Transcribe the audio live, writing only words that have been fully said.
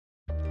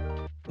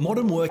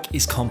Modern work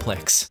is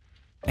complex,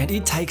 and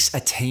it takes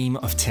a team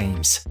of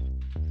teams.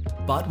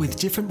 But with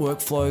different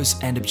workflows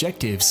and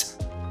objectives,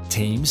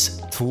 teams,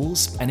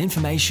 tools, and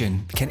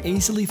information can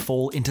easily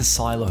fall into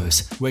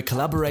silos where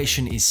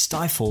collaboration is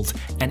stifled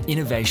and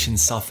innovation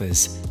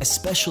suffers,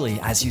 especially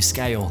as you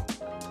scale.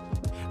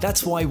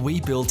 That's why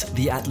we built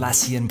the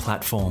Atlassian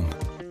platform.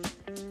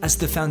 As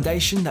the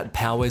foundation that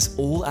powers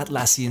all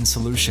Atlassian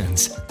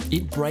solutions,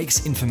 it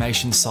breaks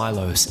information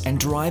silos and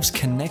drives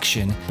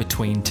connection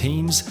between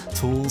teams,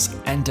 tools,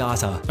 and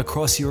data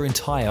across your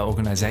entire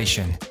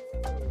organization.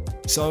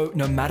 So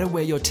no matter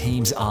where your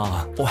teams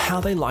are or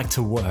how they like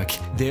to work,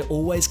 they're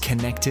always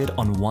connected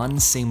on one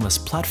seamless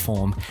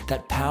platform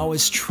that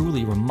powers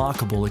truly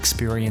remarkable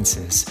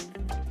experiences.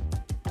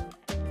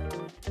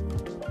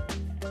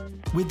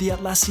 With the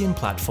Atlassian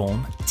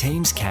platform,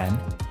 teams can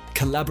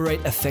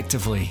collaborate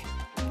effectively,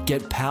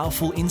 get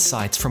powerful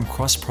insights from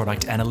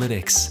cross-product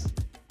analytics,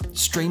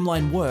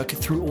 streamline work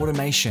through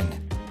automation,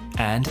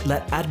 and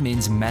let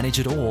admins manage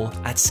it all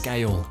at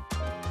scale.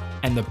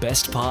 And the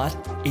best part,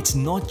 it's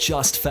not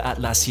just for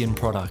Atlassian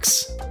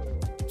products.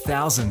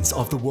 Thousands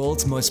of the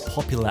world's most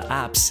popular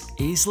apps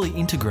easily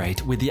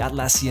integrate with the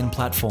Atlassian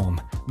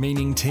platform,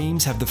 meaning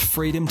teams have the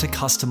freedom to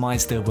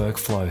customize their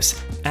workflows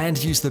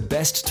and use the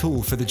best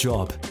tool for the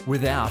job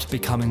without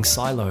becoming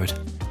siloed.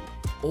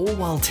 All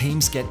while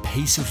teams get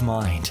peace of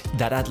mind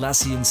that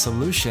Atlassian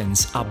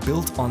solutions are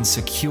built on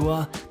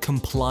secure,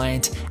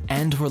 compliant,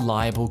 and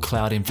reliable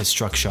cloud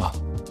infrastructure.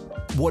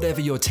 Whatever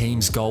your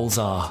team's goals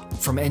are,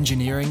 from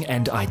engineering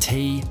and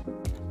IT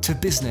to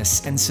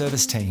business and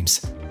service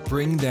teams,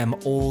 bring them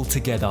all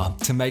together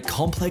to make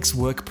complex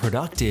work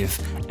productive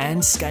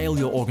and scale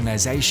your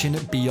organization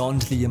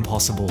beyond the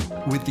impossible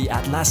with the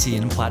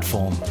Atlassian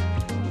platform.